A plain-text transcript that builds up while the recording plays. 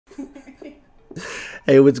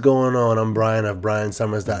Hey, what's going on? I'm Brian of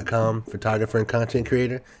BrianSummers.com, photographer and content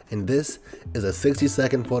creator, and this is a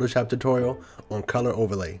 60-second Photoshop tutorial on color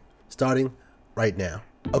overlay, starting right now.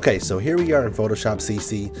 Okay, so here we are in Photoshop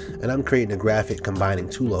CC, and I'm creating a graphic combining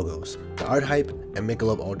two logos, the Art Hype and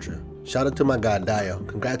Michelob Ultra. Shout out to my guy Dio,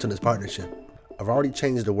 congrats on this partnership. I've already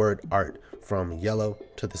changed the word art from yellow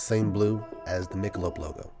to the same blue as the Michelob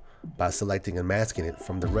logo by selecting and masking it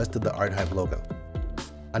from the rest of the Art Hype logo.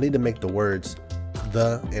 I need to make the words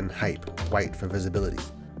the and hype white for visibility.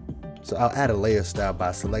 So I'll add a layer style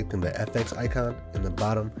by selecting the FX icon in the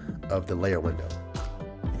bottom of the layer window.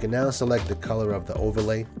 You can now select the color of the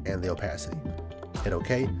overlay and the opacity. Hit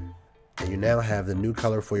OK, and you now have the new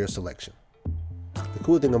color for your selection. The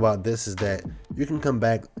cool thing about this is that you can come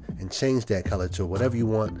back and change that color to whatever you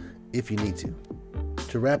want if you need to.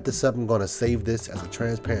 To wrap this up, I'm going to save this as a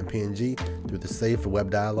transparent PNG through the Save for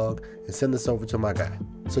Web dialog and send this over to my guy.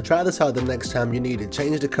 So try this out the next time you need to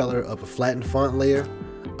change the color of a flattened font layer,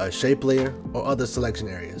 a shape layer, or other selection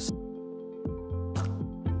areas.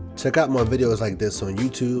 Check out more videos like this on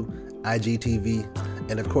YouTube, IGTV,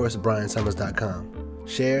 and of course BrianSummers.com.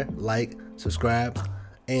 Share, like, subscribe,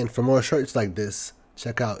 and for more shirts like this,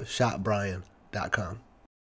 check out shopbrian.com.